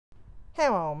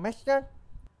Hello, mister.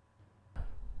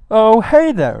 Oh,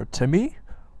 hey there, Timmy.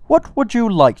 What would you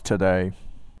like today?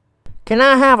 Can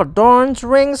I have a Doran's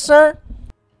ring, sir?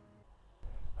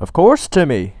 Of course,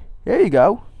 Timmy. Here you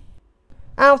go.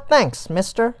 Oh, thanks,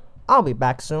 mister. I'll be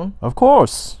back soon. Of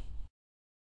course.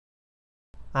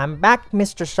 I'm back,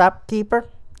 Mr. Shopkeeper.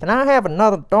 Can I have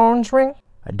another Doran's ring?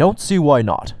 I don't see why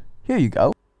not. Here you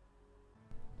go.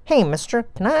 Hey, mister,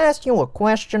 can I ask you a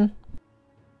question?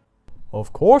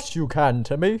 Of course you can,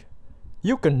 Timmy.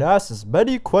 You can ask as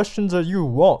many questions as you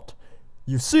want.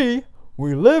 You see,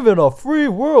 we live in a free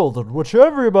world in which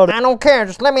everybody— I don't care,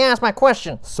 just let me ask my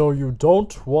question. So you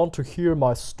don't want to hear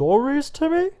my stories,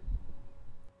 Timmy?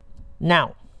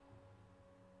 Now.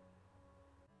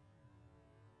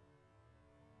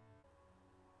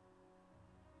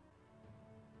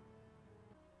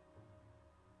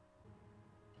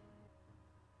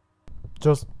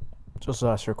 Just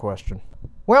ask your question.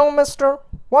 Well, mister,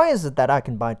 why is it that I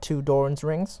can buy 2 Doran's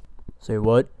rings? Say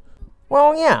what?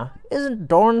 Well, yeah, isn't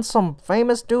Doran some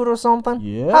famous dude or something?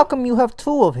 Yeah? How come you have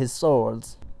 2 of his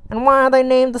swords? And why are they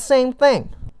named the same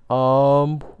thing?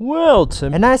 Well,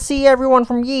 Timmy— And I see everyone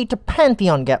from Yi to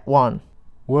Pantheon get one.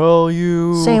 Well,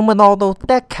 you— Same with all those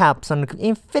deck caps and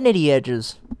infinity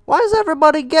edges. Why is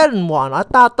everybody getting one? I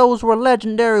thought those were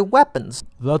legendary weapons.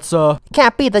 That's, It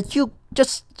can't be that you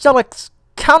just sell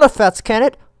counterfeits, can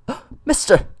it?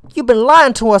 Mister, you've been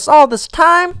lying to us all this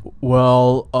time?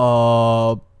 well,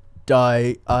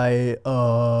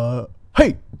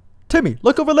 Hey! Timmy,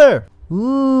 look over there!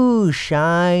 Ooh,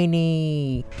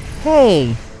 shiny.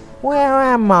 Hey, where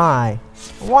am I?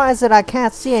 Why is it I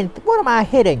can't see anything? What am I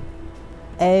hitting?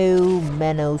 Oh,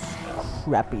 Menos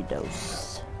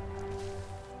Crapidos.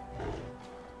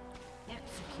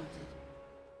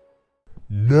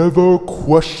 Never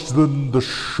question the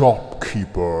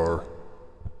shopkeeper.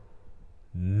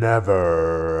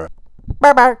 Never.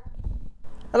 Bye-bye.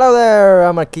 Hello there,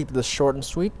 I'm gonna keep this short and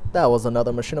sweet. That was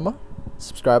another Machinima.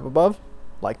 Subscribe above,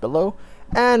 like below,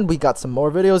 and we got some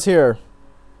more videos here.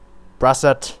 Press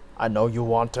it, I know you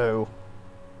want to.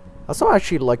 I'd also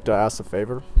actually like to ask a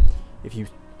favor. If you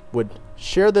would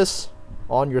share this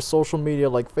on your social media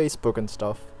like Facebook and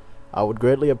stuff, I would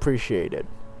greatly appreciate it.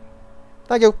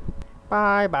 Thank you.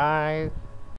 Bye bye.